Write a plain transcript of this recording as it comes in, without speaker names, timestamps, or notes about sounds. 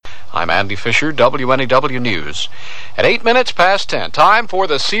I'm Andy Fisher, WNEW News. At 8 minutes past 10, time for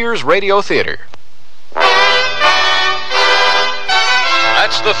the Sears Radio Theater.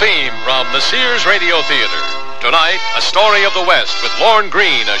 That's the theme from the Sears Radio Theater. Tonight, a story of the West with Lorne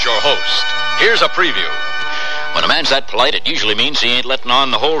Greene as your host. Here's a preview. When a man's that polite, it usually means he ain't letting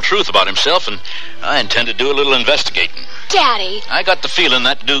on the whole truth about himself, and I intend to do a little investigating. Daddy. I got the feeling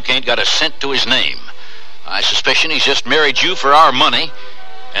that Duke ain't got a cent to his name. I suspicion he's just married you for our money,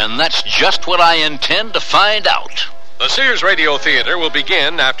 and that's just what I intend to find out. The Sears Radio Theater will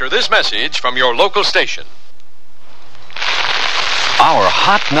begin after this message from your local station. Our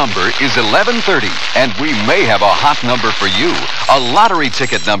hot number is 1130, and we may have a hot number for you. A lottery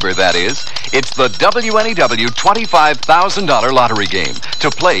ticket number, that is. It's the WNEW $25,000 lottery game. To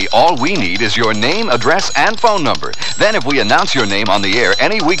play, all we need is your name, address, and phone number. Then if we announce your name on the air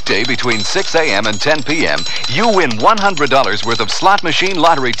any weekday between 6 a.m. and 10 p.m., you win $100 worth of slot machine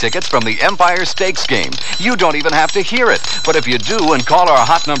lottery tickets from the Empire Stakes game. You don't even have to hear it. But if you do and call our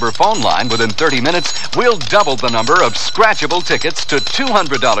hot number phone line within 30 minutes, we'll double the number of scratchable tickets to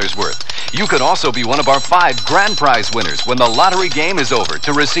 $200 worth. You could also be one of our 5 grand prize winners when the lottery game is over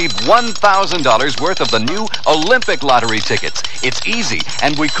to receive $1,000 worth of the new Olympic lottery tickets. It's easy,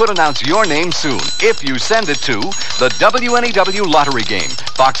 and we could announce your name soon if you send it to the WNEW Lottery Game,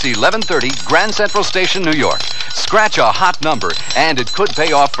 Box 1130, Grand Central Station, New York. Scratch a hot number, and it could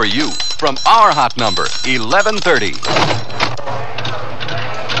pay off for you from our hot number, 1130.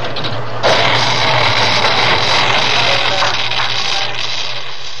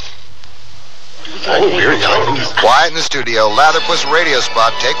 Quiet in the studio. Latherpuss radio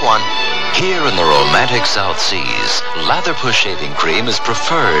spot. Take one. Here in the romantic South Seas, Latherpuss shaving cream is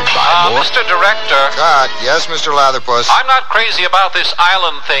preferred by more... Mr. Director. God, yes, Mr. Latherpuss. I'm not crazy about this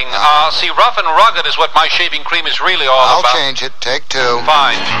island thing. See, rough and rugged is what my shaving cream is really all about. I'll change it. Take 2.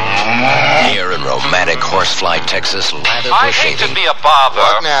 Fine. Here in romantic Horsefly, Texas, Latherpuss I hate shaving... to be a bother.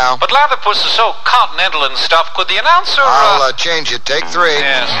 What now? But Latherpuss is so continental and stuff. Could the announcer... I'll change it. Take 3.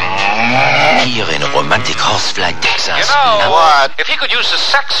 Yes. Here in romantic Horsefly, Texas... You know... What? If he could use a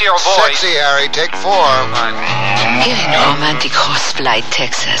sexier voice... Sexy, Harry. Take 4. Here in romantic Horsefly,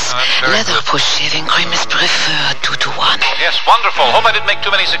 Texas, Latherpuss shaving cream is preferred 2 to 1. Yes, wonderful. Hope I didn't make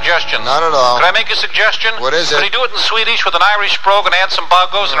too many suggestions. Not at all. Could I make a suggestion? What is it? Could he do it in Swedish with an Irish brogue and add some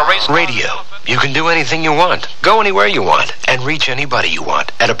bongos and a race... Radio. You can do anything you want, go anywhere you want, and reach anybody you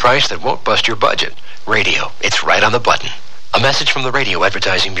want at a price that won't bust your budget. Radio. It's right on the button. A message from the Radio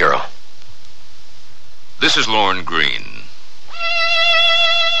Advertising Bureau. This is Lorne Greene.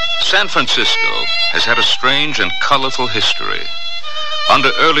 San Francisco has had a strange and colorful history. Under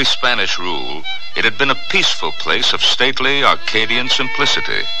early Spanish rule, it had been a peaceful place of stately Arcadian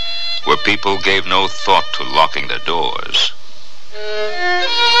simplicity, where people gave no thought to locking their doors.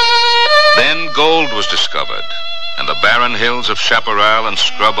 Then gold was discovered, and the barren hills of chaparral and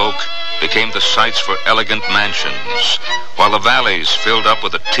scrub oak became the sites for elegant mansions, while the valleys filled up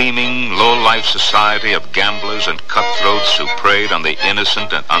with a teeming, low-life society of gamblers and cutthroats who preyed on the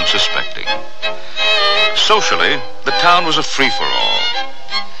innocent and unsuspecting. Socially, the town was a free-for-all.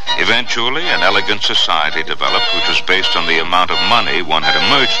 Eventually, an elegant society developed which was based on the amount of money one had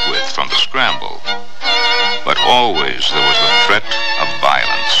emerged with from the scramble. But always there was the threat of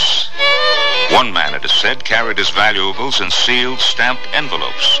violence. One man, it is said, carried his valuables in sealed, stamped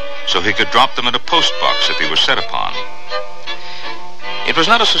envelopes so he could drop them in a postbox if he were set upon. It was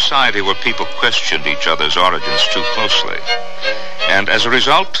not a society where people questioned each other's origins too closely. And as a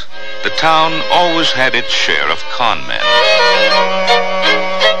result, the town always had its share of con men.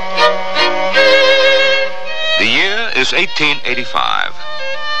 The year is 1885.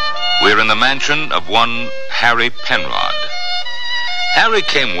 We're in the mansion of one Harry Penrod. Harry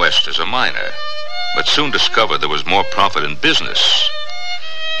came west as a miner, but soon discovered there was more profit in business.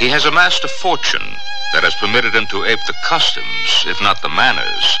 He has amassed a fortune that has permitted him to ape the customs, if not the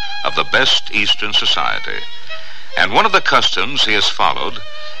manners, of the best Eastern society. And one of the customs he has followed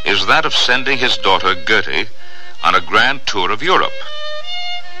is that of sending his daughter Gertie on a grand tour of Europe.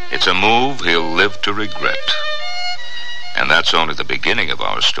 It's a move he'll live to regret. And that's only the beginning of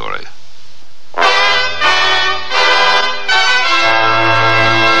our story.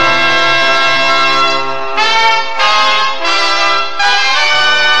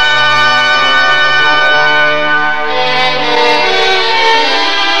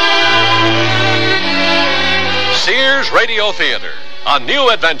 Sears Radio Theater, a new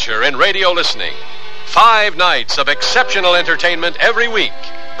adventure in radio listening. 5 nights of exceptional entertainment every week,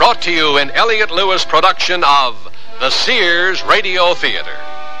 brought to you in Elliott Lewis production of the Sears Radio Theater.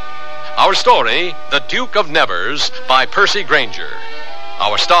 Our story, The Duke of Nevers, by Percy Granger.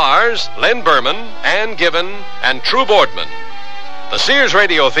 Our stars, Len Birman, Ann Given, and True Boardman. The Sears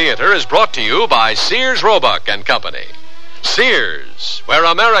Radio Theater is brought to you by Sears Roebuck and Company. Sears, where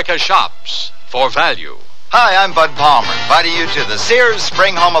America shops for value. Hi, I'm Bud Palmer, inviting you to the Sears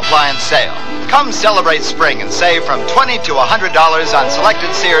Spring Home Appliance Sale. Come celebrate spring and save from $20 to $100 on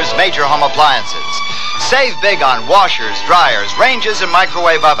selected Sears major home appliances. Save big on washers, dryers, ranges, and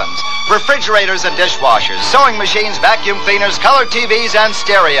microwave ovens, refrigerators and dishwashers, sewing machines, vacuum cleaners, color TVs, and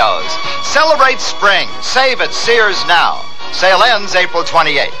stereos. Celebrate spring. Save at Sears now. Sale ends April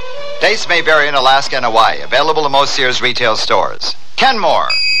 28th. Dates may vary in Alaska and Hawaii. Available in most Sears retail stores. Kenmore.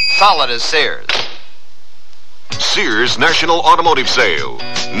 Solid as Sears. Sears National Automotive Sale.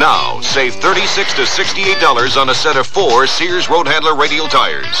 Now, save $36 to $68 on a set of 4 Sears Roadhandler radial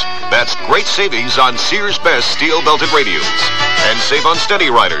tires. That's great savings on Sears Best steel-belted radials. And save on Steady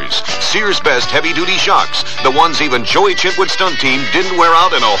Riders. Sears Best heavy-duty shocks. The ones even Joey Chitwood's stunt team didn't wear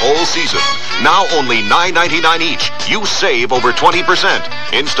out in a whole season. Now only $9.99 each. You save over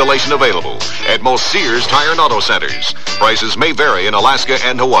 20%. Installation available at most Sears Tire and Auto Centers. Prices may vary in Alaska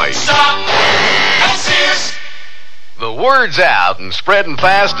and Hawaii. Stop at Sears. The word's out and spreading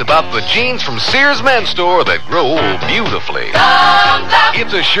fast about the jeans from Sears Men's Store that grow beautifully.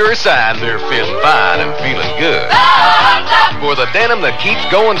 It's a sure sign they're feeling fine and feeling good. For the denim that keeps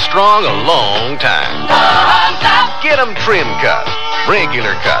going strong a long time. Get them trim cut,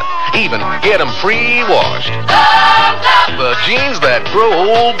 regular cut, even get them pre-washed. The jeans that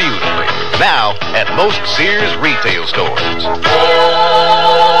grow beautifully. Now at most Sears retail stores.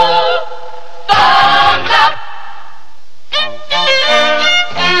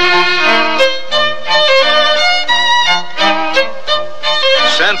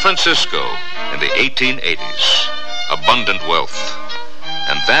 San Francisco in the 1880s. Abundant wealth.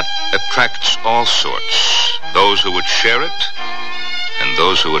 And that attracts all sorts. Those who would share it and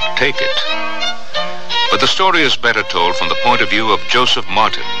those who would take it. But the story is better told from the point of view of Joseph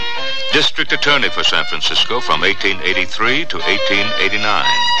Martin, District Attorney for San Francisco from 1883 to 1889.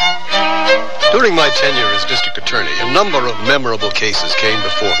 During my tenure as District Attorney, a number of memorable cases came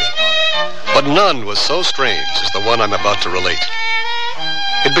before me. But none was so strange as the one I'm about to relate.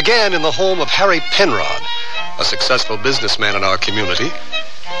 It began in the home of Harry Penrod, a successful businessman in our community,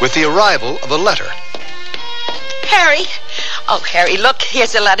 with the arrival of a letter. Harry. Oh, Harry, look,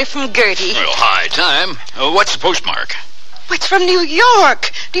 here's a letter from Gertie. Well, high time. What's the postmark? It's from New York.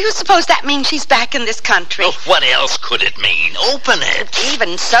 Do you suppose that means she's back in this country? Well, what else could it mean? Open it.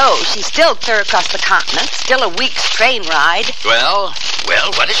 Even so, she's still clear across the continent. Still a week's train ride. Well,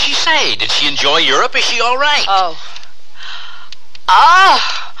 what does she say? Did she enjoy Europe? Is she all right? Oh.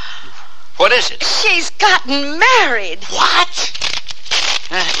 What is it? She's gotten married. What?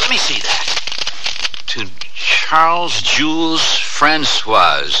 Let me see that. To Charles Jules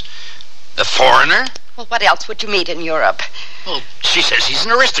Francoise. The foreigner? Well, what else would you meet in Europe? Well, she says he's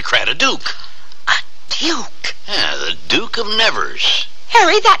an aristocrat, a duke. A duke? Yeah, the Duke of Nevers.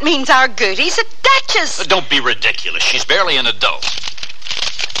 Harry, that means our Gertie's a duchess. Don't be ridiculous. She's barely an adult.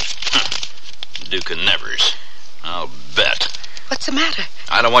 Duke of Nevers. I'll bet. What's the matter?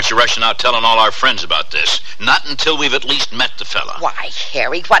 I don't want you rushing out telling all our friends about this. Not until we've at least met the fella. Why,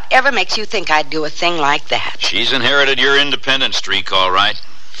 Harry, whatever makes you think I'd do a thing like that? She's inherited your independent streak, all right.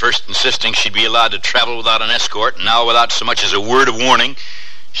 First insisting she'd be allowed to travel without an escort, and now without so much as a word of warning,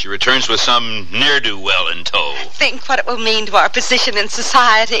 she returns with some ne'er-do-well in tow. Think what it will mean to our position in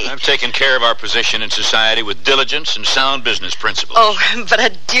society. I've taken care of our position in society with diligence and sound business principles. Oh, but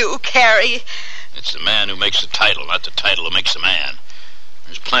a duke, Harry. It's the man who makes the title, not the title who makes the man.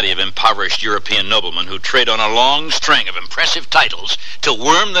 There's plenty of impoverished European noblemen who trade on a long string of impressive titles to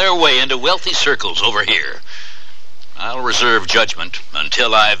worm their way into wealthy circles over here. I'll reserve judgment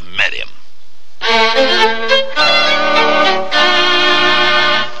until I've met him.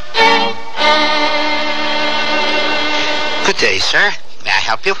 Good day, sir. May I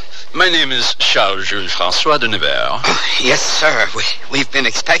help you? My name is Charles Jules François de Nevers. Yes, sir. We've been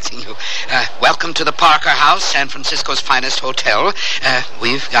expecting you. Welcome to the Parker House, San Francisco's finest hotel.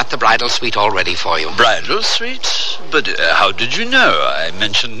 We've got the bridal suite all ready for you. Bridal suite? But how did you know? I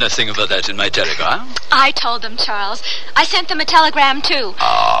mentioned nothing about that in my telegram. I told them, Charles. I sent them a telegram, too.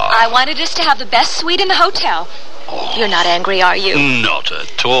 I wanted us to have the best suite in the hotel. You're not angry, are you? Not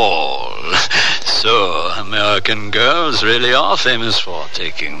at all. So, American girls really are famous for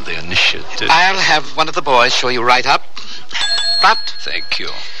taking the initiative. I'll have one of the boys show you right up. But, thank you.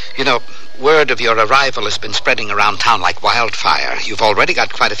 You know, word of your arrival has been spreading around town like wildfire. You've already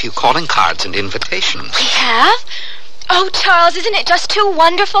got quite a few calling cards and invitations. We have? Oh, Charles, isn't it just too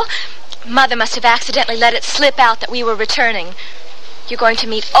wonderful? Mother must have accidentally let it slip out that we were returning. You're going to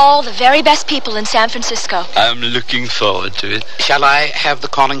meet all the very best people in San Francisco. I'm looking forward to it. Shall I have the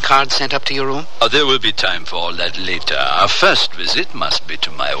calling card sent up to your room? Oh, there will be time for all that later. Our first visit must be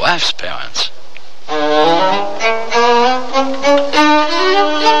to my wife's parents.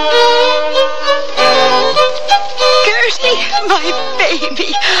 Gertie, my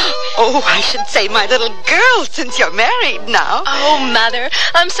baby. Oh, I should say my little girl, since you're married now. Oh, Mother,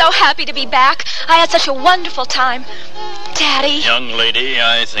 I'm so happy to be back. I had such a wonderful time. Daddy. Young lady,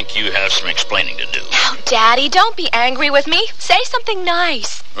 I think you have some explaining to do. Oh, Daddy, don't be angry with me. Say something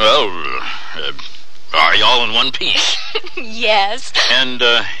nice. Well, are you all in one piece? Yes. And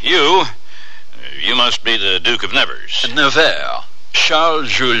you must be the Duke of Nevers. Nevers. Charles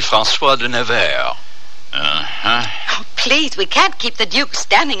Jules François de Nevers. Uh-huh. Oh, please, we can't keep the Duke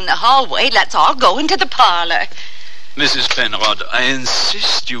standing in the hallway. Let's all go into the parlor. Mrs. Penrod, I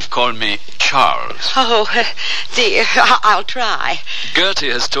insist you call me Charles. Oh, dear, I'll try. Gertie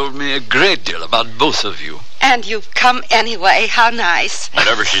has told me a great deal about both of you. And you've come anyway. How nice.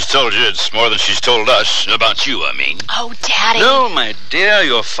 Whatever she's told you, it's more than she's told us. About you, I mean. Oh, Daddy. No, my dear,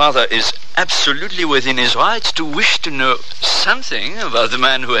 your father is absolutely within his rights to wish to know something about the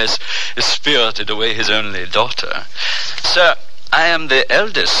man who has spirited away his only daughter. Sir, I am the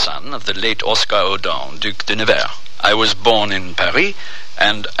eldest son of the late Oscar Audin, Duc de Nevers. I was born in Paris,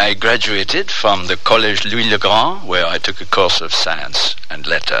 and I graduated from the Collège Louis le Grand, where I took a course of science and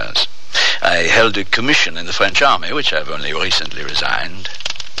letters. I held a commission in the French army, which I've only recently resigned.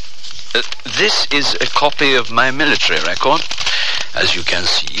 This is a copy of my military record. As you can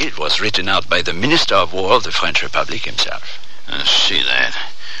see, it was written out by the Minister of War of the French Republic himself. I see that.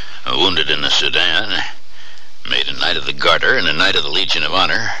 Wounded in the Sudan. Made a Knight of the Garter and a Knight of the Legion of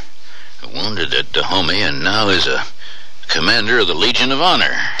Honor. Wounded at Dahomey and now is a commander of the Legion of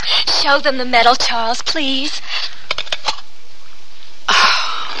Honor. Show them the medal, Charles, please.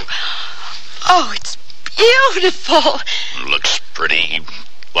 Oh, it's beautiful. Looks pretty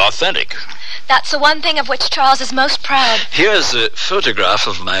authentic. That's the one thing of which Charles is most proud. Here's a photograph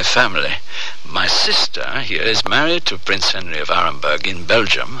of my family. My sister here is married to Prince Henry of Arenberg in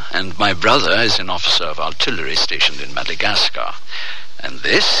Belgium, and my brother is an officer of artillery stationed in Madagascar. And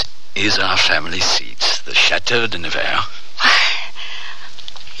this is our family seat, the Chateau de Nevers.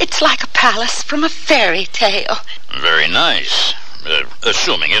 It's like a palace from a fairy tale. Very nice.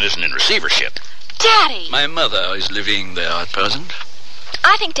 Assuming it isn't in receivership. Daddy! My mother is living there at present.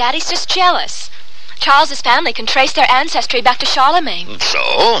 I think Daddy's just jealous. Charles's family can trace their ancestry back to Charlemagne.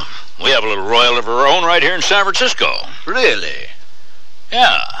 So, we have a little royal of our own right here in San Francisco. Really?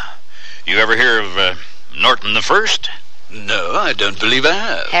 Yeah. You ever hear of Norton the First? No, I don't believe I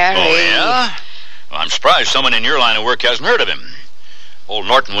have. Harry. Oh, yeah? Well, I'm surprised someone in your line of work hasn't heard of him. Old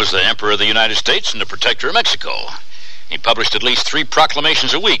Norton was the Emperor of the United States and the Protector of Mexico. He published at least 3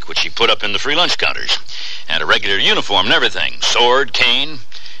 proclamations a week, which he put up in the free lunch counters. Had a regular uniform and everything. Sword, cane.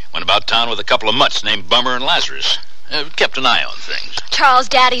 Went about town with a couple of mutts named Bummer and Lazarus. Kept an eye on things. Charles,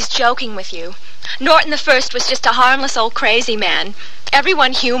 Daddy's joking with you. Norton the First was just a harmless old crazy man.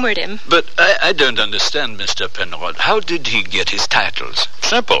 Everyone humored him. But I don't understand, Mr. Penrod. How did he get his titles?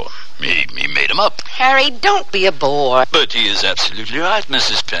 Simple. He made them up. Harry, don't be a bore. But he is absolutely right,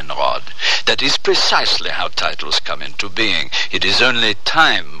 Mrs. Penrod. That is precisely how titles come into being. It is only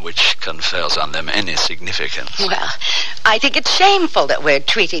time which confers on them any significance. Well, I think it's shameful that we're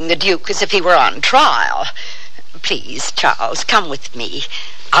treating the Duke as if he were on trial. Please, Charles, come with me.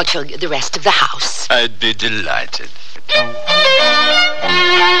 I'll show you the rest of the house. I'd be delighted.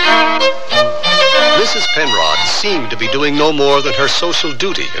 Mrs. Penrod seemed to be doing no more than her social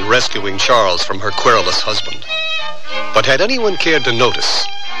duty in rescuing Charles from her querulous husband. But had anyone cared to notice,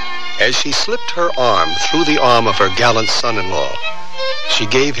 as she slipped her arm through the arm of her gallant son-in-law, she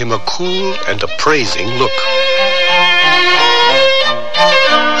gave him a cool and appraising look.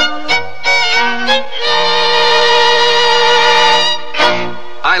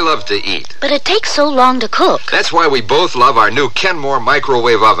 I love to eat. But it takes so long to cook. That's why we both love our new Kenmore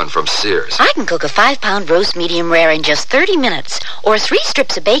microwave oven from Sears. I can cook a 5-pound roast medium rare in just 30 minutes, or 3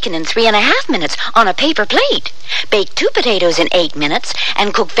 strips of bacon in 3.5 minutes on a paper plate. Bake 2 potatoes in 8 minutes,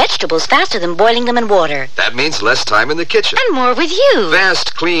 and cook vegetables faster than boiling them in water. That means less time in the kitchen. And more with you.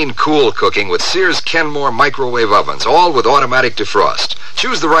 Fast, clean, cool cooking with Sears Kenmore microwave ovens, all with automatic defrost.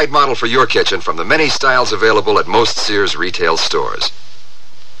 Choose the right model for your kitchen from the many styles available at most Sears retail stores.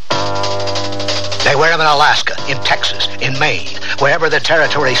 They wear them in Alaska, in Texas, in Maine. Wherever the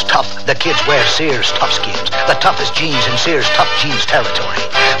territory's tough, the kids wear Sears Tough Skins. The toughest jeans in Sears Tough Jeans territory.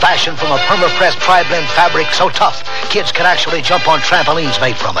 Fashioned from a perma-pressed tri-blend fabric so tough, kids can actually jump on trampolines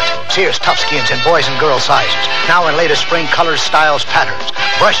made from it. Sears Tough Skins in boys and girls sizes. Now in latest spring colors, styles, patterns.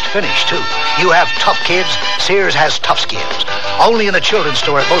 Brushed finish, too. You have tough kids, Sears has Tough Skins. Only in the children's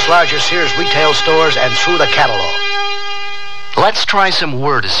store at most larger Sears retail stores and through the catalog. Let's try some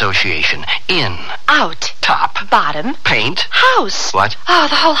word association. In. Out. Top. Bottom. Paint. House. What? Oh,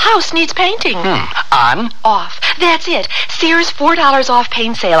 the whole house needs painting. On. Off. That's it. Sears $4 off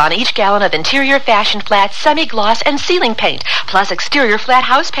paint sale on each gallon of interior fashion flat, semi-gloss, and ceiling paint, plus exterior flat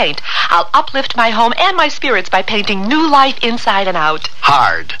house paint. I'll uplift my home and my spirits by painting new life inside and out.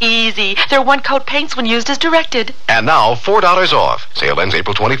 Hard. Easy. They're one-coat paints when used as directed. And now, $4 off. Sale ends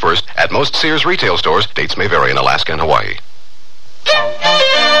April 21st at most Sears retail stores. Dates may vary in Alaska and Hawaii.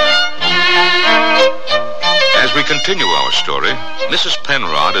 As we continue our story, Mrs.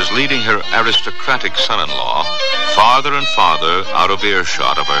 Penrod is leading her aristocratic son-in-law farther and farther out of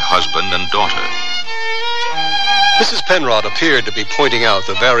earshot of her husband and daughter. Mrs. Penrod appeared to be pointing out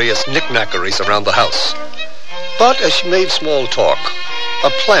the various knickknackeries around the house. But as she made small talk, a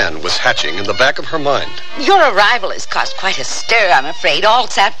plan was hatching in the back of her mind. Your arrival has caused quite a stir, I'm afraid. All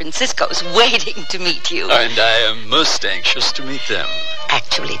San Francisco's waiting to meet you. And I am most anxious to meet them.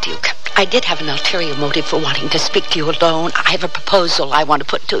 Actually, Duke, I did have an ulterior motive for wanting to speak to you alone. I have a proposal I want to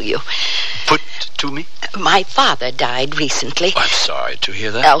put to you. Put to me? My father died recently. I'm sorry to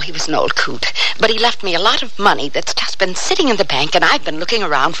hear that. Oh, he was an old coot. But he left me a lot of money that's just been sitting in the bank, and I've been looking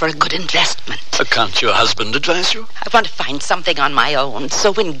around for a good investment. Can't your husband advise you? I want to find something on my own.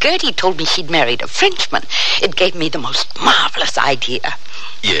 So when Gertie told me she'd married a Frenchman, it gave me the most marvelous idea.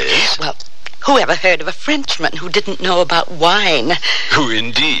 Yes? Well, who ever heard of a Frenchman who didn't know about wine? Who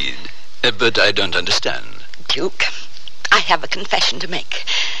indeed? But I don't understand. Duke, I have a confession to make.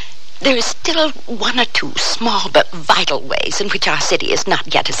 There is still one or two small but vital ways in which our city is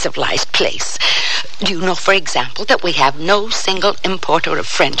not yet a civilized place. Do you know, for example, that we have no single importer of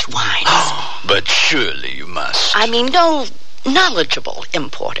French wines? Oh, but surely you must. I mean, no knowledgeable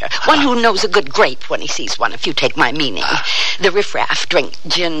importer. One who knows a good grape when he sees one, if you take my meaning. The riffraff drink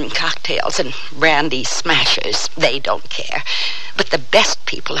gin cocktails and brandy smashers. They don't care. But the best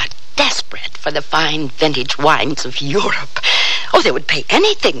people are desperate for the fine vintage wines of Europe. Oh, they would pay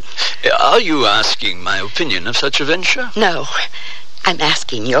anything. Are you asking my opinion of such a venture? No. I'm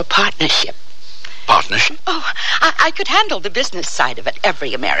asking your partnership. Partnership? Oh, I could handle the business side of it.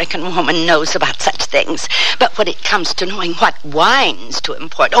 Every American woman knows about such things. But when it comes to knowing what wines to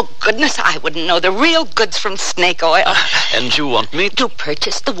import, oh, goodness, I wouldn't know the real goods from snake oil. And you want me to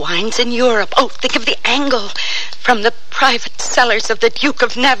purchase the wines in Europe? Oh, think of the angle. From the private cellars of the Duke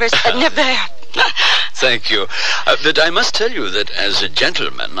of Nevers. Thank you. But I must tell you that as a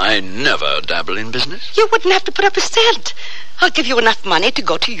gentleman, I never dabble in business. You wouldn't have to put up a cent. I'll give you enough money to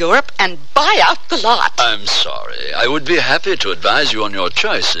go to Europe and buy out the lot. I'm sorry. I would be happy to advise you on your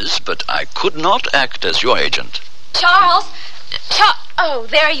choices, but I could not act as your agent. Charles! Oh,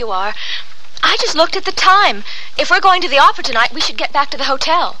 there you are. I just looked at the time. If we're going to the opera tonight, we should get back to the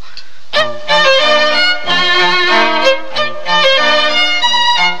hotel.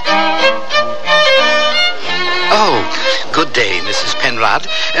 Oh, good day, Mrs. Penrod.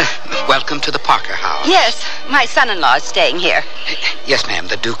 Welcome to the Parker house. Yes, my son-in-law is staying here. Yes, ma'am,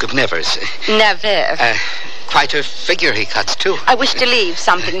 the Duke of Nevers. Nevers. Quite a figure he cuts, too. I wish to leave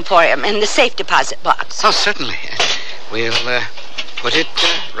something for him in the safe deposit box. Oh, certainly. We'll put it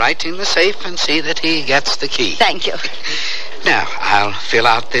right in the safe and see that he gets the key. Thank you. Now, I'll fill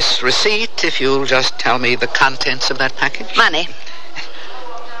out this receipt if you'll just tell me the contents of that package. Money.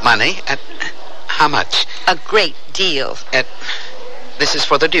 Money? How much? A great deal. This is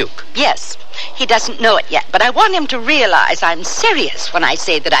for the Duke? Yes. He doesn't know it yet, but I want him to realize I'm serious when I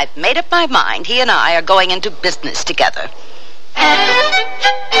say that I've made up my mind. He and I are going into business together.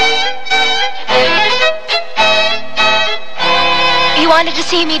 You wanted to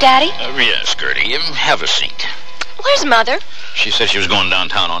see me, Daddy? Yes, Gertie. Have a seat. Where's Mother? She said she was going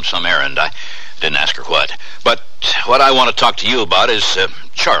downtown on some errand. I didn't ask her what. But what I want to talk to you about is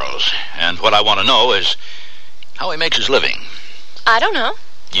Charles. And what I want to know is how he makes his living. I don't know.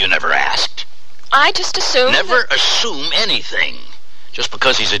 You never asked. I just assumed. Never assume anything. Just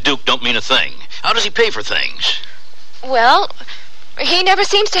because he's a duke don't mean a thing. How does he pay for things? Well, he never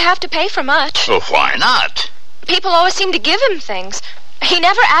seems to have to pay for much. Well, why not? People always seem to give him things. He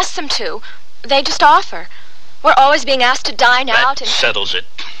never asks them to. They just offer. We're always being asked to dine out and... settles it.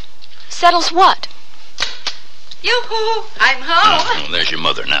 Settles what? Yoo-hoo! I'm home. Oh, there's your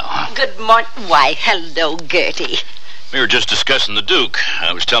mother now. Good morning. Why, hello, Gertie. We were just discussing the Duke.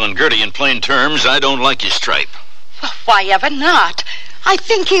 I was telling Gertie in plain terms I don't like his stripe. Why ever not? I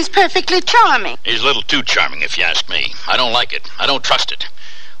think he's perfectly charming. He's a little too charming, if you ask me. I don't like it. I don't trust it.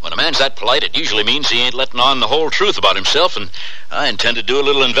 When a man's that polite, it usually means he ain't letting on the whole truth about himself, and I intend to do a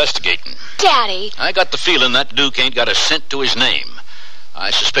little investigating. Daddy. I got the feeling that Duke ain't got a cent to his name. I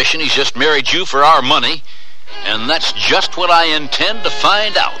suspicion he's just married you for our money, and that's just what I intend to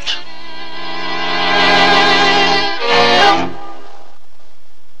find out.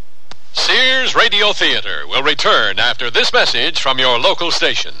 Sears Radio Theater will return after this message from your local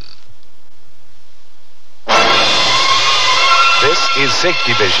station. This is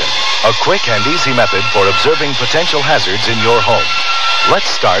Safety Vision, a quick and easy method for observing potential hazards in your home. Let's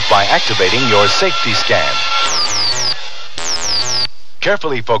start by activating your safety scan.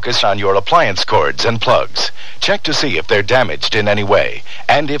 Carefully focus on your appliance cords and plugs. Check to see if they're damaged in any way,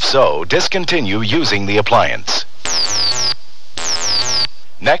 and if so, discontinue using the appliance.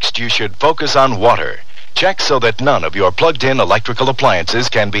 Next, you should focus on water. Check so that none of your plugged-in electrical appliances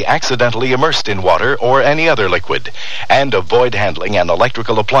can be accidentally immersed in water or any other liquid. And avoid handling an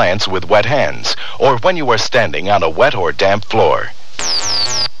electrical appliance with wet hands, or when you are standing on a wet or damp floor.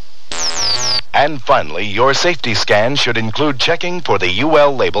 And finally, your safety scan should include checking for the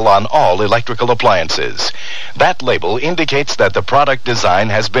UL label on all electrical appliances. That label indicates that the product design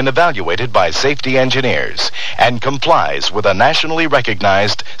has been evaluated by safety engineers and complies with a nationally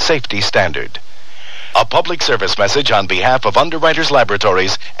recognized safety standard. A public service message on behalf of Underwriters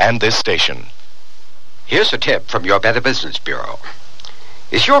Laboratories and this station. Here's a tip from your Better Business Bureau.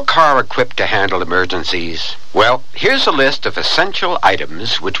 Is your car equipped to handle emergencies? Well, here's a list of essential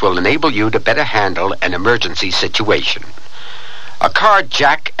items which will enable you to better handle an emergency situation. A car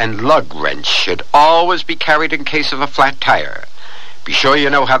jack and lug wrench should always be carried in case of a flat tire. Be sure you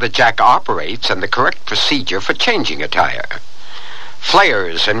know how the jack operates and the correct procedure for changing a tire.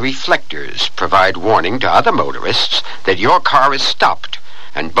 Flares and reflectors provide warning to other motorists that your car is stopped,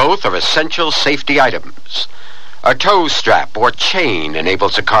 and both are essential safety items. A tow strap or chain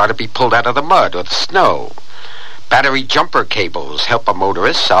enables a car to be pulled out of the mud or the snow. Battery jumper cables help a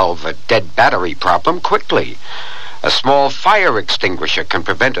motorist solve a dead battery problem quickly. A small fire extinguisher can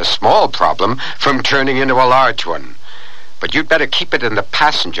prevent a small problem from turning into a large one. But you'd better keep it in the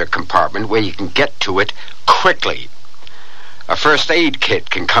passenger compartment where you can get to it quickly. A first aid kit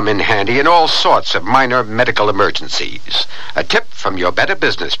can come in handy in all sorts of minor medical emergencies. A tip from your Better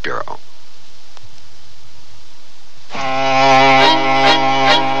Business Bureau.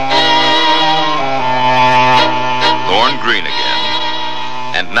 Lorne Greene again.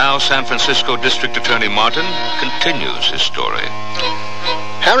 And now San Francisco District Attorney Martin continues his story.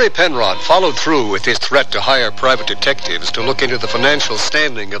 Harry Penrod followed through with his threat to hire private detectives to look into the financial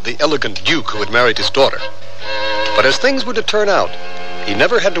standing of the elegant Duke who had married his daughter. But as things were to turn out, he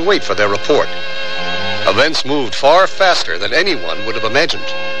never had to wait for their report. Events moved far faster than anyone would have imagined.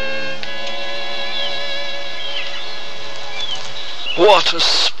 What a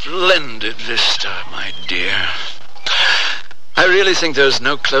splendid vista, my dear. I really think there's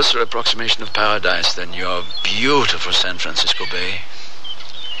no closer approximation of paradise than your beautiful San Francisco Bay.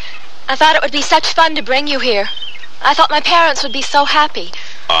 I thought it would be such fun to bring you here. I thought my parents would be so happy.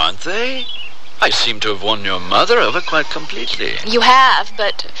 Aren't they? I seem to have won your mother over quite completely. You have,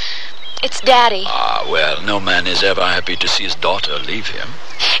 but it's Daddy. Ah, well, no man is ever happy to see his daughter leave him.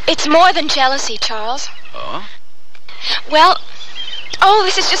 It's more than jealousy, Charles. Oh? Well,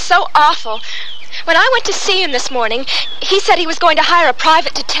 this is just so awful. When I went to see him this morning, he said he was going to hire a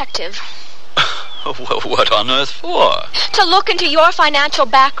private detective. What on earth for? To look into your financial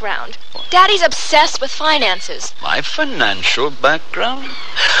background. Daddy's obsessed with finances. My financial background?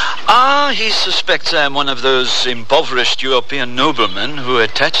 He suspects I am one of those impoverished European noblemen who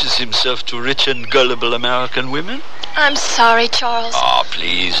attaches himself to rich and gullible American women. I'm sorry, Charles.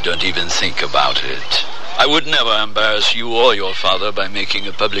 Please don't even think about it. I would never embarrass you or your father by making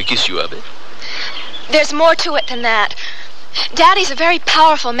a public issue of it. There's more to it than that. Daddy's a very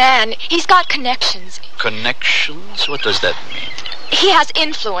powerful man. He's got connections. Connections? What does that mean? He has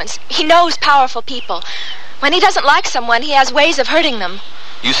influence. He knows powerful people. When he doesn't like someone, he has ways of hurting them.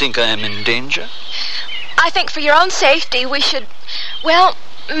 You think I am in danger? I think for your own safety, we should,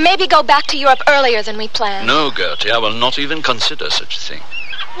 maybe go back to Europe earlier than we planned. No, Gertie, I will not even consider such a thing.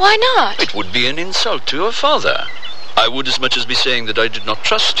 Why not? It would be an insult to your father. I would as much as be saying that I did not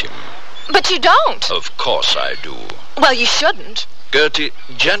trust him. But you don't. Of course I do. Well, you shouldn't. Gertie,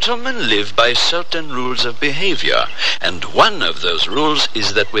 gentlemen live by certain rules of behavior, and one of those rules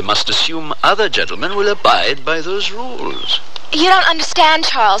is that we must assume other gentlemen will abide by those rules. You don't understand,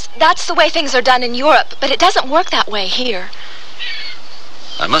 Charles. That's the way things are done in Europe, but it doesn't work that way here.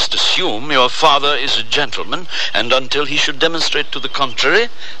 I must assume your father is a gentleman, and until he should demonstrate to the contrary,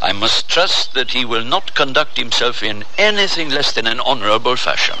 I must trust that he will not conduct himself in anything less than an honorable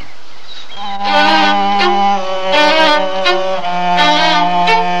fashion.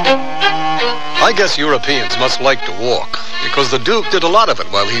 I guess Europeans must like to walk, because the Duke did a lot of it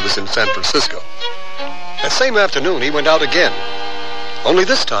while he was in San Francisco. That same afternoon, he went out again, only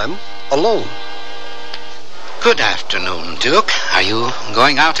this time alone. Good afternoon, Duke. Are you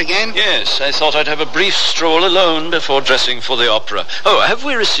going out again? Yes, I thought I'd have a brief stroll alone before dressing for the opera. Oh, have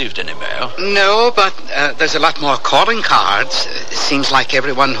we received any mail? No, but there's a lot more calling cards. It seems like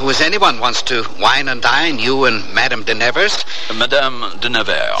everyone who is anyone wants to wine and dine, you and Madame de Nevers. Madame de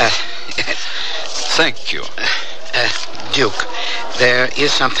Nevers. Thank you. Duke, there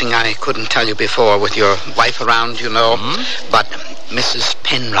is something I couldn't tell you before with your wife around, you know. But Mrs.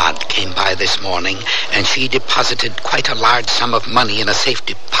 Penrod came by this morning, and she deposited quite a large sum of money in a safe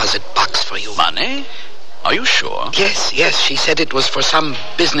deposit box for you. Money? Are you sure? Yes. She said it was for some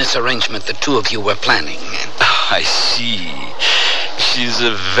business arrangement the two of you were planning. I see. She's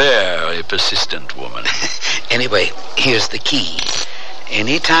a very persistent woman. Anyway, here's the key.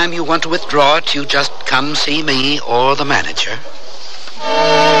 Anytime you want to withdraw it, you just come see me or the manager.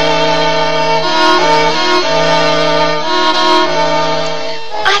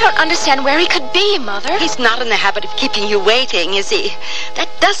 I don't understand where he could be, Mother. He's not in the habit of keeping you waiting, is he? That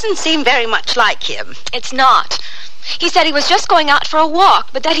doesn't seem very much like him. It's not. He said he was just going out for a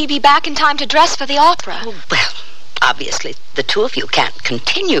walk, but that he'd be back in time to dress for the opera. Oh, well, obviously, the two of you can't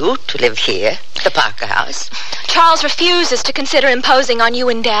continue to live here, the Parker House. Charles refuses to consider imposing on you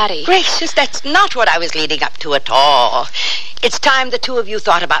and Daddy. Gracious, that's not what I was leading up to at all. It's time the two of you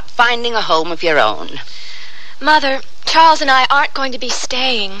thought about finding a home of your own. Mother, Charles and I aren't going to be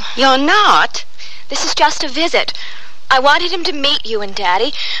staying. You're not? This is just a visit. I wanted him to meet you and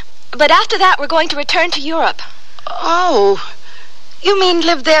Daddy, but after that we're going to return to Europe. Oh, you mean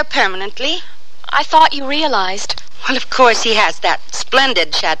live there permanently? I thought you realized. Well, of course he has that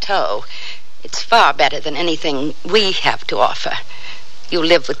splendid chateau. It's far better than anything we have to offer. You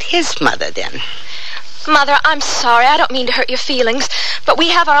live with his mother, then. Mother, I'm sorry. I don't mean to hurt your feelings, but we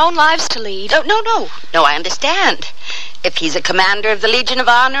have our own lives to lead. No, I understand. If he's a commander of the Legion of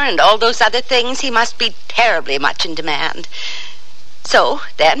Honor and all those other things, he must be terribly much in demand. So,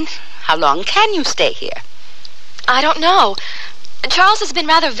 then, how long can you stay here? I don't know. Charles has been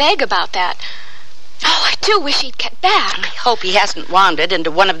rather vague about that. Oh, I do wish he'd get back. I hope he hasn't wandered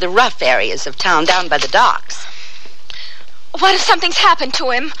into one of the rough areas of town down by the docks. What if something's happened to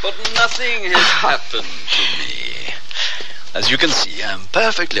him? But nothing has happened to me. As you can see, I'm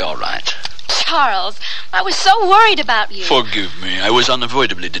perfectly all right. Charles, I was so worried about you. Forgive me. I was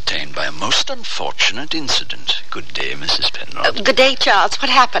unavoidably detained by a most unfortunate incident. Good day, Mrs. Penrod. Good day, Charles. What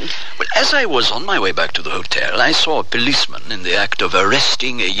happened? Well, as I was on my way back to the hotel, I saw a policeman in the act of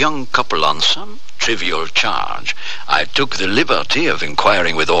arresting a young couple on some trivial charge. I took the liberty of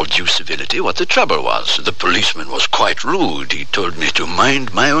inquiring with all due civility what the trouble was. The policeman was quite rude. He told me to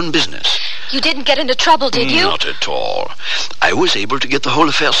mind my own business. You didn't get into trouble, did you? Not at all. I was able to get the whole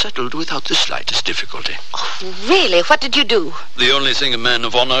affair settled without the slightest difficulty. Oh, really? What did you do? The only thing a man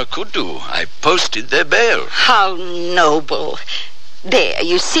of honor could do. I posted their bail. How noble. There,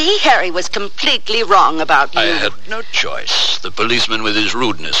 you see, Harry was completely wrong about you. I had no choice. The policeman with his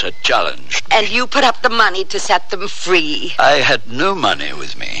rudeness had challenged me. And you put up the money to set them free. I had no money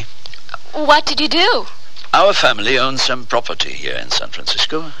with me. What did you do? Our family owns some property here in San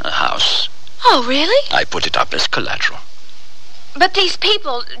Francisco, a house. Oh, really? I put it up as collateral. But these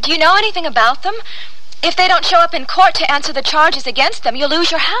people, do you know anything about them? If they don't show up in court to answer the charges against them, you'll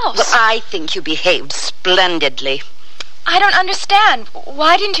lose your house. Well, I think you behaved splendidly. I don't understand.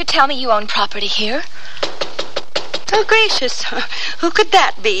 Why didn't you tell me you own property here? Oh, gracious. Who could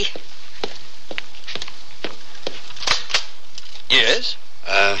that be? Yes?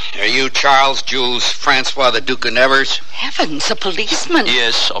 Are you Charles Jules Francois, the Duke of Nevers? Heavens, a policeman.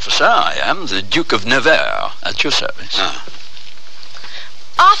 Yes, officer, I am the Duke of Nevers, at your service.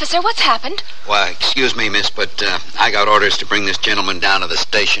 Officer, what's happened? Why, excuse me, miss, but I got orders to bring this gentleman down to the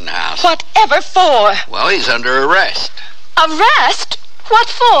station house. Whatever for? Well, he's under arrest. Arrest? What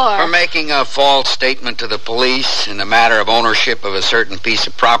for? For making a false statement to the police in the matter of ownership of a certain piece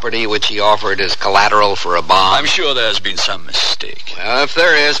of property which he offered as collateral for a bond. I'm sure there's been some mistake. Well, if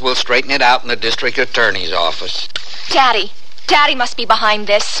there is, we'll straighten it out in the district attorney's office. Daddy. Daddy must be behind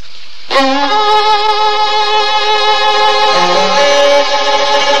this.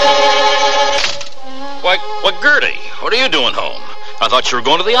 Why, Gertie, what are you doing home? I thought you were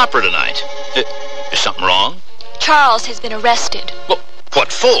going to the opera tonight. Is something wrong? Charles has been arrested. Well,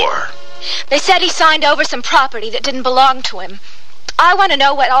 what for? They said he signed over some property that didn't belong to him. I want to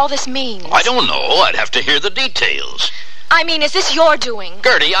know what all this means. I don't know. I'd have to hear the details. I mean, is this your doing?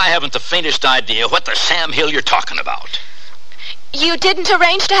 Gertie, I haven't the faintest idea what the Sam Hill you're talking about. You didn't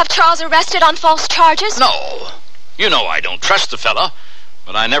arrange to have Charles arrested on false charges? No. You know I don't trust the fella,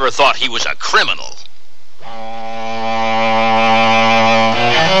 but I never thought he was a criminal.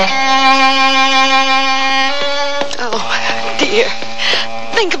 Oh, dear.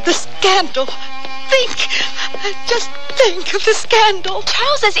 Think of the scandal. Just think of the scandal.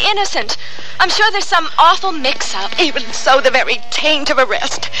 Charles is innocent. I'm sure there's some awful mix-up. Even so, the very taint of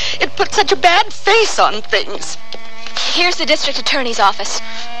arrest. It put such a bad face on things. Here's the district attorney's office.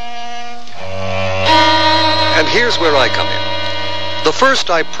 And here's where I come in. The first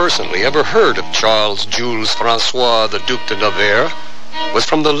I personally ever heard of Charles Jules Francois, the Duc de Nevers, was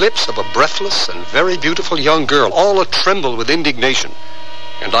from the lips of a breathless and very beautiful young girl, all a-tremble with indignation,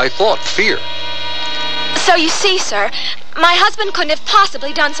 and I thought fear. So you see, sir, my husband couldn't have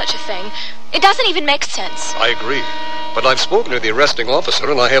possibly done such a thing. It doesn't even make sense. I agree. But I've spoken to the arresting officer,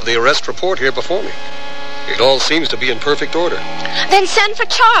 and I have the arrest report here before me. It all seems to be in perfect order. Then send for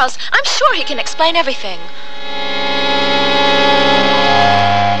Charles. I'm sure he can explain everything.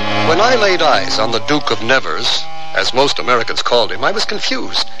 When I laid eyes on the Duke of Nevers, as most Americans called him, I was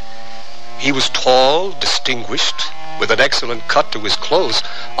confused. He was tall, distinguished, with an excellent cut to his clothes,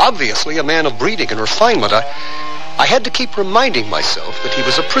 obviously a man of breeding and refinement. I had to keep reminding myself that he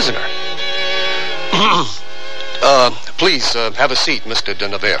was a prisoner. Please, have a seat, Mr. de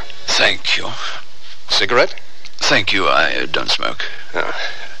Nevers. Thank you. Cigarette? Thank you, I don't smoke.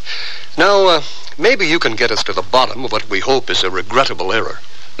 Now, maybe you can get us to the bottom of what we hope is a regrettable error.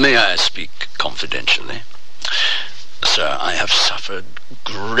 May I speak confidentially? Sir, I have suffered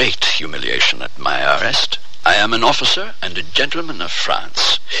great humiliation at my arrest. I am an officer and a gentleman of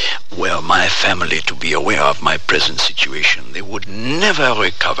France. Were my family to be aware of my present situation, they would never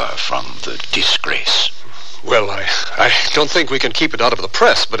recover from the disgrace. Well, I don't think we can keep it out of the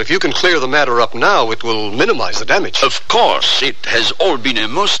press, but if you can clear the matter up now, it will minimize the damage. Of course, it has all been a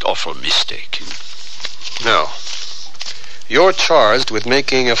most awful mistake. Now, you're charged with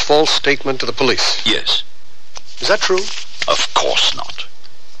making a false statement to the police. Yes. Is that true? Of course not.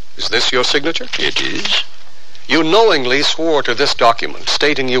 Is this your signature? It is. You knowingly swore to this document,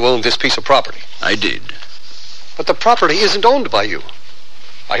 stating you owned this piece of property. I did. But the property isn't owned by you.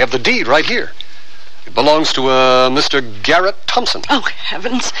 I have the deed right here. It belongs to Mr. Garrett Thompson. Oh,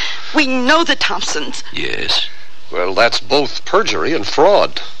 heavens. We know the Thompsons. Yes. Well, that's both perjury and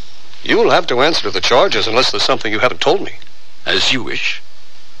fraud. You'll have to answer to the charges unless there's something you haven't told me. As you wish.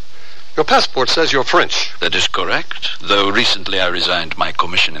 Your passport says you're French. That is correct, though recently I resigned my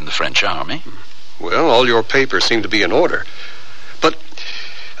commission in the French army. Well, all your papers seem to be in order. But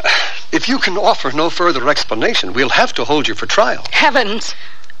if you can offer no further explanation, we'll have to hold you for trial. Heavens.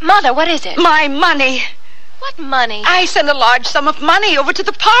 Mother, what is it? My money. What money? I sent a large sum of money over to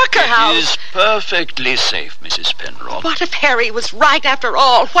the Parker house. It is perfectly safe, Mrs. Penrod. What if Harry was right after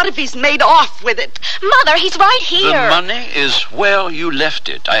all? What if he's made off with it? Mother, he's right here. The money is where you left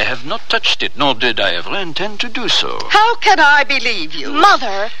it. I have not touched it, nor did I ever intend to do so. How can I believe you?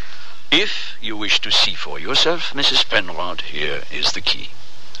 Mother. If you wish to see for yourself, Mrs. Penrod, here is the key.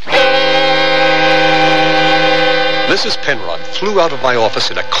 Mrs. Penrod flew out of my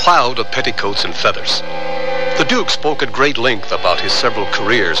office in a cloud of petticoats and feathers. The Duke spoke at great length about his several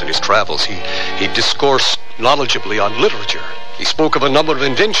careers and his travels. He discoursed knowledgeably on literature. He spoke of a number of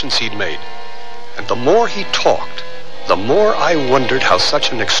inventions he'd made. And the more he talked, the more I wondered how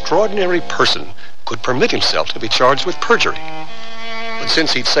such an extraordinary person could permit himself to be charged with perjury. But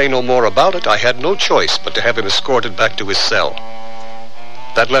since he'd say no more about it, I had no choice but to have him escorted back to his cell.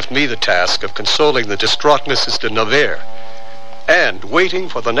 That left me the task of consoling the distraught Mrs. de Nevers and waiting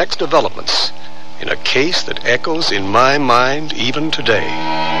for the next developments in a case that echoes in my mind even today.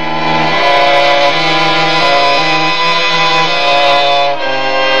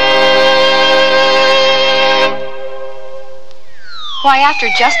 Why, after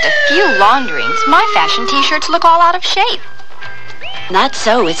just a few launderings, my fashion T-shirts look all out of shape. Not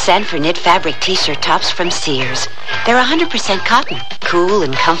so with Sanford knit fabric t-shirt tops from Sears. They're 100% cotton, cool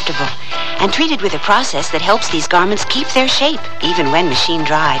and comfortable, and treated with a process that helps these garments keep their shape, even when machine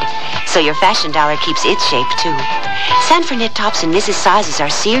dried. So your fashion dollar keeps its shape, too. Sanford knit tops in Mrs. Sizes are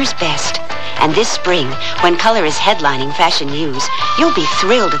Sears' best. And this spring, when color is headlining fashion news, you'll be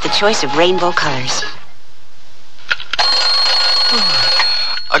thrilled at the choice of rainbow colors.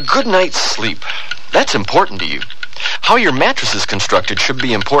 A good night's sleep. That's important to you. How your mattress is constructed should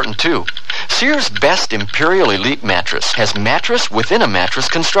be important, too. Sears' Best Imperial Elite mattress has mattress within a mattress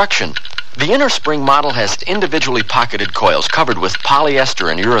construction. The inner spring model has individually pocketed coils covered with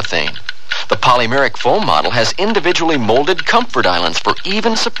polyester and urethane. The polymeric foam model has individually molded comfort islands for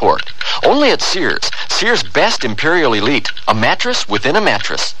even support. Only at Sears. Sears' Best Imperial Elite, a mattress within a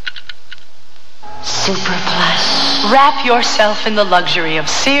mattress. Super Plush. Wrap yourself in the luxury of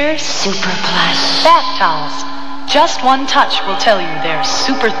Sears Super Plush bath towels. Just one touch will tell you they're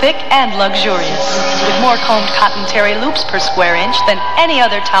super thick and luxurious, with more combed cotton terry loops per square inch than any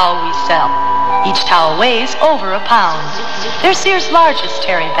other towel we sell. Each towel weighs over a pound. They're Sears' largest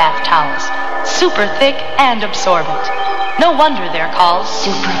terry bath towels, super thick and absorbent. No wonder they're called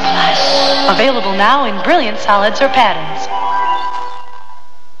Super Plush. Available now in brilliant solids or patterns.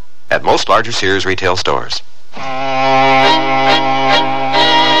 At most larger Sears retail stores.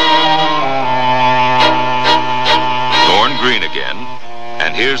 Lorne Greene again,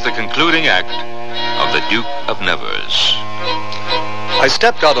 and here's the concluding act of The Duke of Nevers. I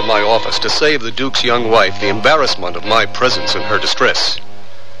stepped out of my office to save the Duke's young wife the embarrassment of my presence in her distress.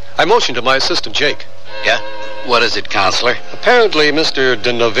 I motioned to my assistant, Jake. Yeah? What is it, Counselor? Apparently, Mr.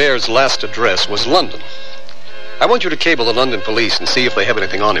 de Nevers' last address was London. I want you to cable the London police and see if they have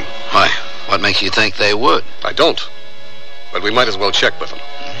anything on him. Why, what makes you think they would? I don't. But we might as well check with them.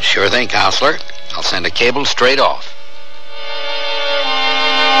 Sure thing, Counselor. I'll send a cable straight off.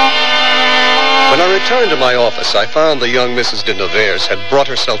 When I returned to my office, I found the young Mrs. de Nevers had brought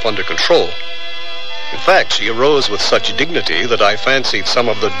herself under control. In fact, she arose with such dignity that I fancied some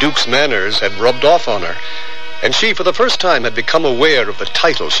of the Duke's manners had rubbed off on her, and she, for the first time, had become aware of the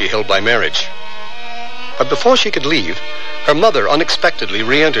title she held by marriage. But before she could leave, her mother unexpectedly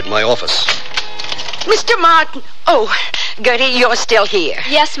re-entered my office. Mr. Martin! Oh, Gertie, you're still here.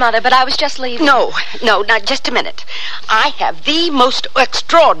 Yes, Mother, but I was just leaving. No, not just a minute. I have the most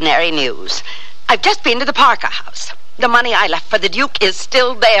extraordinary news. I've just been to the Parker house. The money I left for the Duke is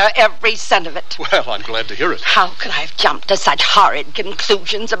still there, every cent of it. Well, I'm glad to hear it. How could I have jumped to such horrid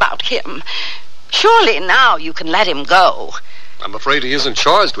conclusions about him? Surely now you can let him go. I'm afraid he isn't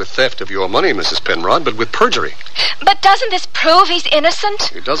charged with theft of your money, Mrs. Penrod, but with perjury. But doesn't this prove he's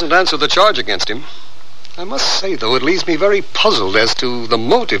innocent? It doesn't answer the charge against him. I must say, though, it leaves me very puzzled as to the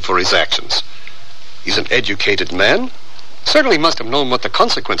motive for his actions. He's an educated man. Certainly must have known what the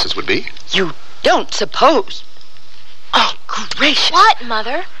consequences would be. You don't suppose? Oh, gracious. What,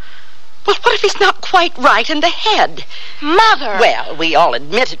 Mother? Well, what if he's not quite right in the head? Mother! Well, we all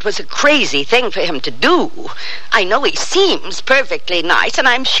admit it was a crazy thing for him to do. I know he seems perfectly nice, and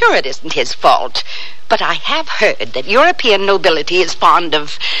I'm sure it isn't his fault. But I have heard that European nobility is fond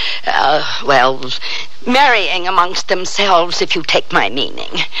of, marrying amongst themselves, if you take my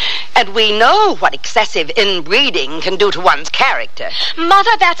meaning. And we know what excessive inbreeding can do to one's character.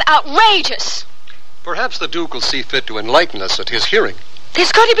 Mother, that's outrageous. Perhaps the Duke will see fit to enlighten us at his hearing.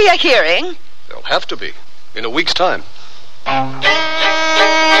 There's going to be a hearing? There'll have to be. In a week's time.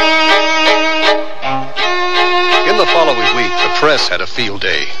 In the following week, the press had a field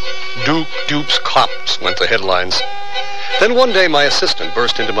day. Duke dupes cops went the headlines. Then one day, my assistant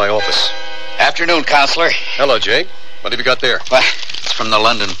burst into my office. Afternoon, Counselor. Hello, Jake. What have you got there? Well, it's from the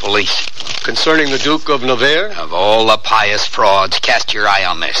London police. Concerning the Duke of Nevers? Of all the pious frauds, cast your eye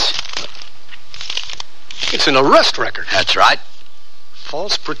on this. It's an arrest record. That's right.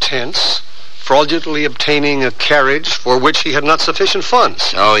 False pretense, fraudulently obtaining a carriage for which he had not sufficient funds.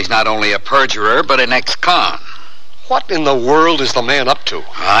 So he's not only a perjurer, but an ex-con. What in the world is the man up to?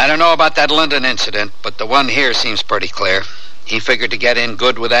 I don't know about that London incident, but the one here seems pretty clear. He figured to get in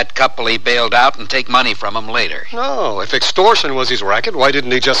good with that couple he bailed out and take money from them later. No, if extortion was his racket, why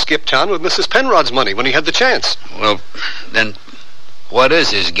didn't he just skip town with Mrs. Penrod's money when he had the chance? Well, then, what is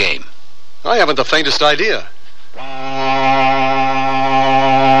his game? I haven't the faintest idea.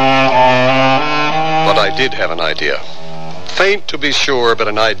 But I did have an idea. Faint to be sure, but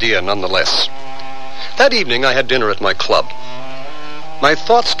an idea nonetheless. That evening I had dinner at my club. My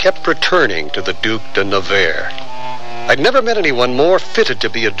thoughts kept returning to the Duke de Nevers. I'd never met anyone more fitted to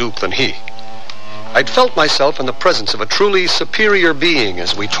be a duke than he. I'd felt myself in the presence of a truly superior being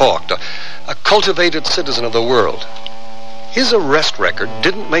as we talked, a cultivated citizen of the world. his arrest record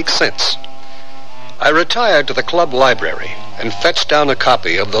didn't make sense. I retired to the club library and fetched down a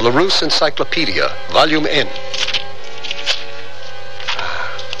copy of the LaRousse Encyclopedia, Volume N.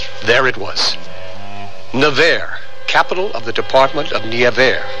 There it was. Nevers, capital of the department of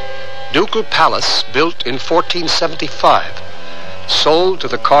Nievers. Ducal palace built in 1475. Sold to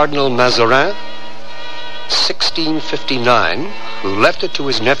the Cardinal Mazarin, 1659, who left it to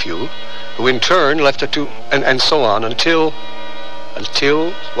his nephew, who in turn left it to... and so on until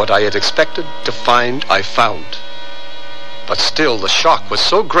what I had expected to find, I found. But still, the shock was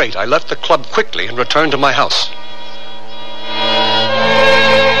so great, I left the club quickly and returned to my house.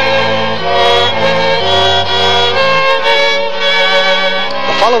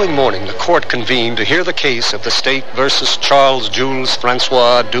 The following morning, the court convened to hear the case of the state versus Charles Jules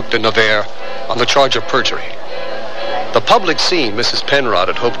Francois Duc de Nevers on the charge of perjury. The public scene Mrs. Penrod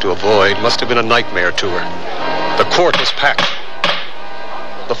had hoped to avoid must have been a nightmare to her. The court was packed.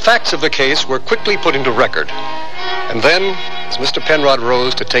 The facts of the case were quickly put into record. And then, as Mr. Penrod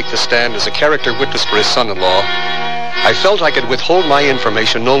rose to take the stand as a character witness for his son-in-law, I felt I could withhold my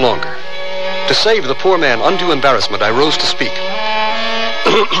information no longer. To save the poor man undue embarrassment, I rose to speak.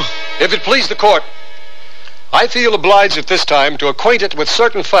 If it please the court, I feel obliged at this time to acquaint it with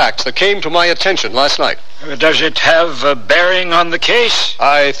certain facts that came to my attention last night. Does it have a bearing on the case?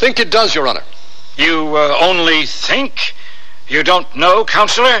 I think it does, Your Honor. You only think? You don't know,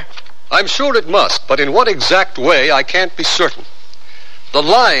 Counselor? I'm sure it must, but in what exact way I can't be certain. The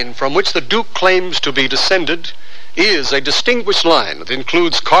line from which the Duke claims to be descended is a distinguished line that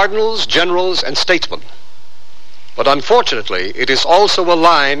includes cardinals, generals, and statesmen. But unfortunately, it is also a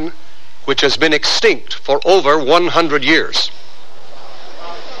line which has been extinct for over 100 years.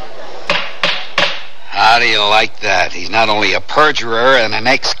 How do you like that? He's not only a perjurer and an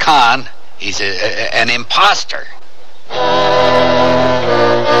ex-con, he's an imposter.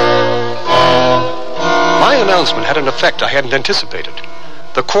 My announcement had an effect I hadn't anticipated.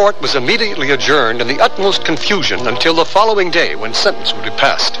 The court was immediately adjourned in the utmost confusion until the following day when sentence would be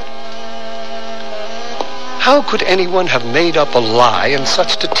passed. How could anyone have made up a lie in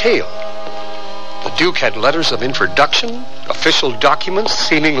such detail? The Duke had letters of introduction, official documents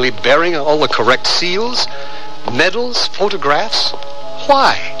seemingly bearing all the correct seals, medals, photographs.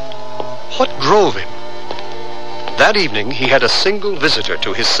 Why? What drove him? That evening, he had a single visitor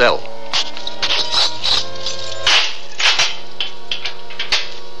to his cell.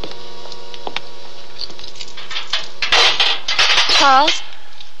 Charles?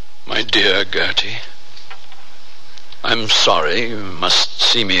 My dear Gertie, I'm sorry you must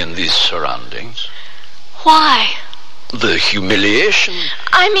see me in these surroundings. Why? The humiliation.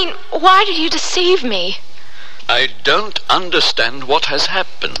 I mean, why did you deceive me? I don't understand what has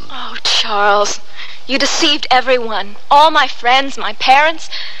happened. Oh, Charles, you deceived everyone. All my friends, my parents.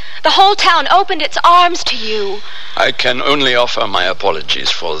 The whole town opened its arms to you. I can only offer my apologies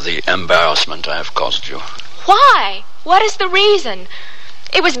for the embarrassment I have caused you. Why? What is the reason?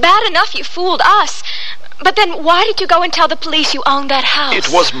 It was bad enough you fooled us. But then why did you go and tell the police you owned that house?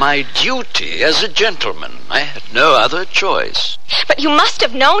 It was my duty as a gentleman. I had no other choice. But you must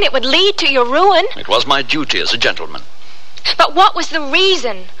have known it would lead to your ruin. It was my duty as a gentleman. But what was the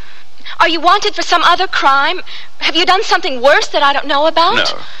reason? Are you wanted for some other crime? Have you done something worse that I don't know about?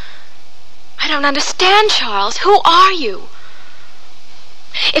 No. I don't understand, Charles. Who are you?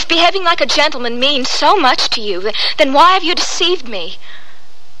 If behaving like a gentleman means so much to you, then why have you deceived me?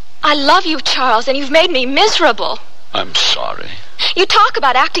 I love you, Charles, and you've made me miserable. I'm sorry. You talk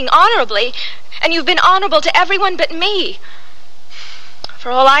about acting honorably, and you've been honorable to everyone but me.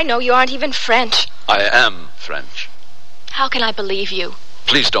 For all I know, you aren't even French. I am French. How can I believe you?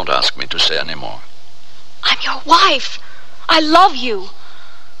 Please don't ask me to say any more. I'm your wife. I love you.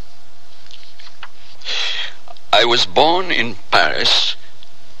 I was born in Paris.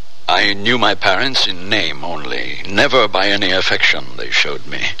 I knew my parents in name only, never by any affection they showed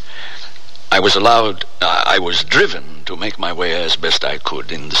me. I was driven to make my way as best I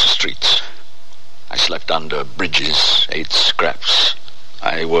could in the streets. I slept under bridges, ate scraps.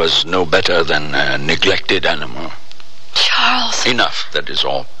 I was no better than a neglected animal. Charles. Enough, that is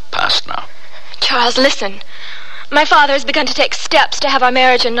all past now. Charles, listen. My father has begun to take steps to have our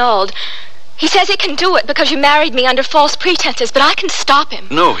marriage annulled. He says he can do it because you married me under false pretenses, but I can stop him.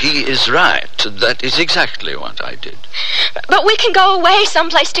 No, he is right. That is exactly what I did. But we can go away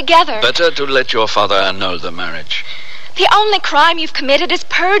someplace together. Better to let your father annul the marriage. The only crime you've committed is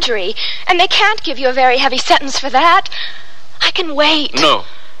perjury, and they can't give you a very heavy sentence for that. I can wait. No.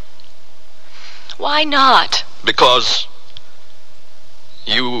 Why not? Because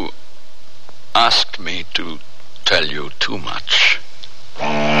you asked me to tell you too much.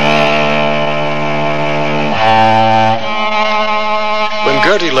 When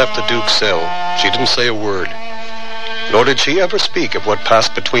Gertie left the Duke's cell, she didn't say a word, nor did she ever speak of what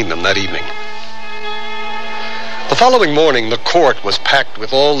passed between them that evening. The following morning, the court was packed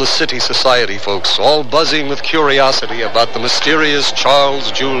with all the city society folks, all buzzing with curiosity about the mysterious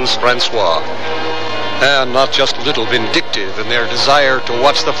Charles Jules Francois, and not just a little vindictive in their desire to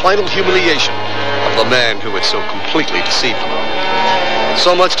watch the final humiliation of the man who had so completely deceived them.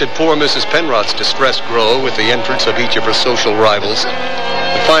 So much did poor Mrs. Penrod's distress grow with the entrance of each of her social rivals,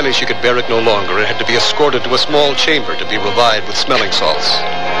 that finally she could bear it no longer and had to be escorted to a small chamber to be revived with smelling salts.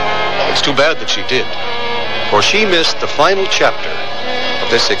 It's too bad that she did, for she missed the final chapter of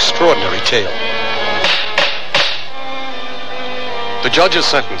this extraordinary tale. The judge's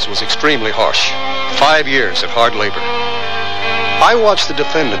sentence was extremely harsh. 5 years at hard labor. I watched the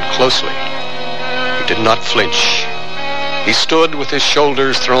defendant closely. He did not flinch. He stood with his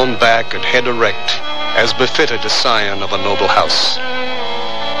shoulders thrown back and head erect, as befitted a scion of a noble house.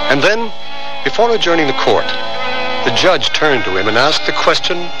 And then, before adjourning the court, the judge turned to him and asked the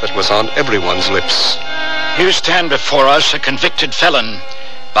question that was on everyone's lips. You stand before us a convicted felon,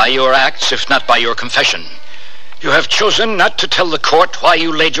 by your acts, if not by your confession. You have chosen not to tell the court why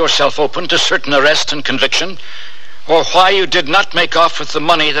you laid yourself open to certain arrest and conviction, or why you did not make off with the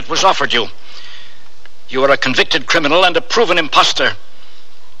money that was offered you. You are a convicted criminal and a proven imposter.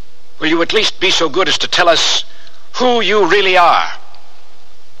 Will you at least be so good as to tell us who you really are?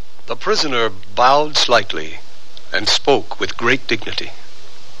 The prisoner bowed slightly and spoke with great dignity.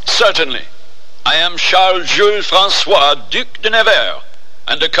 Certainly. I am Charles Jules Francois, Duc de Nevers,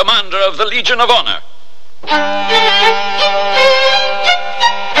 and a commander of the Legion of Honor.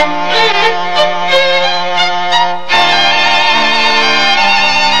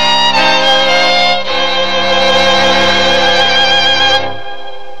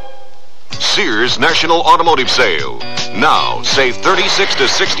 Sears National Automotive Sale. Now, save $36 to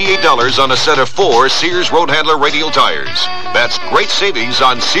 $68 on a set of 4 Sears Road Handler radial tires. That's great savings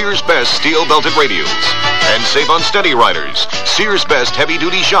on Sears Best steel-belted radials. And save on Steady Riders. Sears Best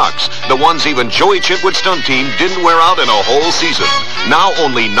heavy-duty shocks. The ones even Joey Chitwood's stunt team didn't wear out in a whole season. Now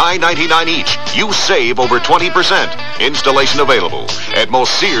only $9.99 each. You save over 20%. Installation available at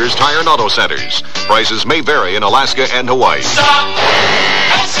most Sears Tire and Auto Centers. Prices may vary in Alaska and Hawaii. Stop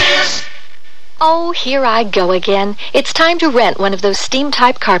at Sears. Oh, here I go again. It's time to rent one of those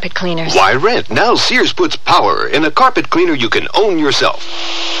steam-type carpet cleaners. Why rent? Now Sears puts power in a carpet cleaner you can own yourself.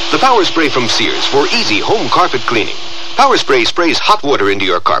 The Power Spray from Sears for easy home carpet cleaning. Power Spray sprays hot water into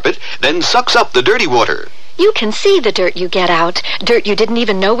your carpet, then sucks up the dirty water. You can see the dirt you get out. Dirt you didn't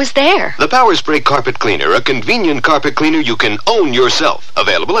even know was there. The Power Spray Carpet Cleaner, a convenient carpet cleaner you can own yourself.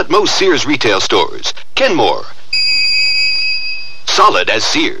 Available at most Sears retail stores. Kenmore. Solid as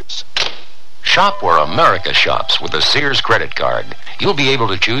Sears. Shop where America shops with a Sears credit card. You'll be able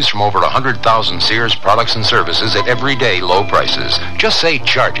to choose from over 100,000 Sears products and services at everyday low prices. Just say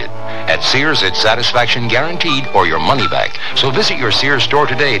charge it. At Sears, it's satisfaction guaranteed or your money back. So visit your Sears store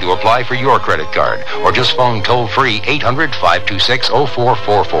today to apply for your credit card. Or just phone toll-free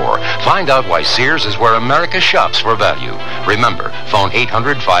 800-526-0444. Find out why Sears is where America shops for value. Remember, phone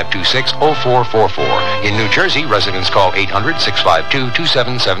 800-526-0444. In New Jersey, residents call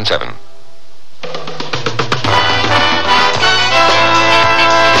 800-652-2777.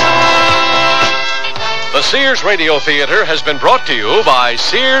 The Sears Radio Theater has been brought to you by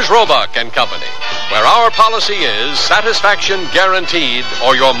Sears Roebuck and Company, where our policy is satisfaction guaranteed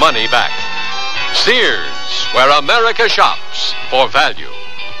or your money back. Sears, where America shops for value.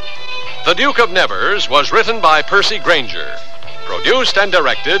 The Duke of Nevers was written by Percy Granger, produced and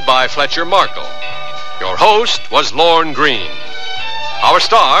directed by Fletcher Markle. Your host was Lorne Greene. Our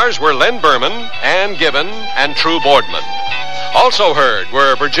stars were Len Birman, Ann Gibbon, and True Boardman. Also heard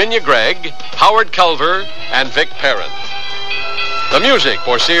were Virginia Gregg, Howard Culver, and Vic Perrin. The music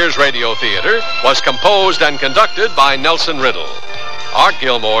for Sears Radio Theater was composed and conducted by Nelson Riddle. Art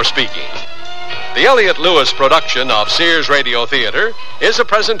Gilmore speaking. The Elliott Lewis production of Sears Radio Theater is a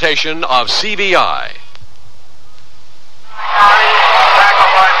presentation of CBI.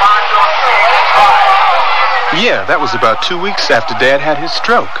 Yeah, that was about 2 weeks after Dad had his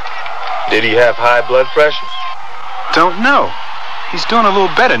stroke. Did he have high blood pressure? Don't know. He's doing a little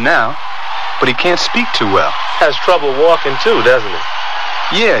better now, but he can't speak too well. Has trouble walking too, doesn't he?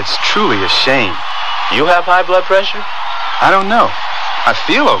 Yeah, it's truly a shame. You have high blood pressure? I don't know. I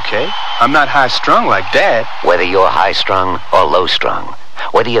feel okay. I'm not high-strung like Dad. Whether you're high-strung or low-strung,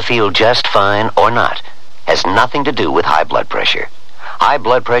 whether you feel just fine or not, has nothing to do with high blood pressure. High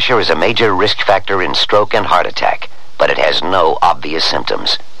blood pressure is a major risk factor in stroke and heart attack, but it has no obvious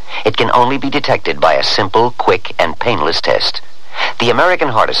symptoms. It can only be detected by a simple, quick, and painless test. The American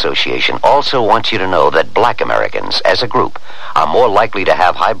Heart Association also wants you to know that black Americans, as a group, are more likely to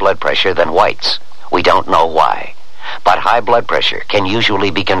have high blood pressure than whites. We don't know why. But high blood pressure can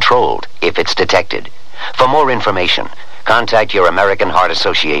usually be controlled if it's detected. For more information, contact your American Heart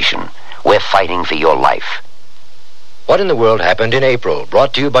Association. We're fighting for your life. What in the World happened in April,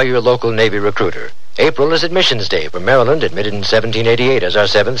 brought to you by your local Navy recruiter. April is Admissions Day, for Maryland admitted in 1788 as our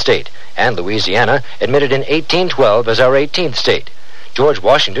 7th state, and Louisiana admitted in 1812 as our 18th state. George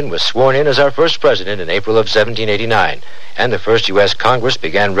Washington was sworn in as our first president in April of 1789, and the first U.S. Congress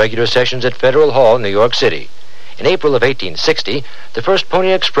began regular sessions at Federal Hall, New York City. In April of 1860, the first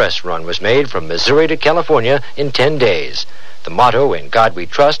Pony Express run was made from Missouri to California in 10 days. The motto, "In God We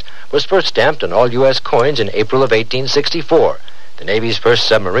Trust," was first stamped on all U.S. coins in April of 1864. The Navy's first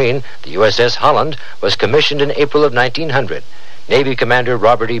submarine, the USS Holland, was commissioned in April of 1900. Navy Commander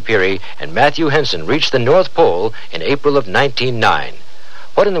Robert E. Peary and Matthew Henson reached the North Pole in April of 1909.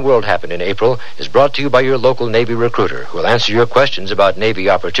 What in the World happened in April is brought to you by your local Navy recruiter, who will answer your questions about Navy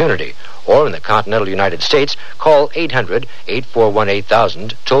opportunity. Or in the continental United States, call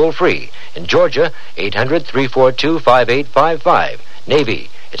 800-841-8000, toll-free. In Georgia, 800-342-5855. Navy,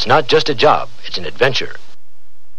 it's not just a job, it's an adventure.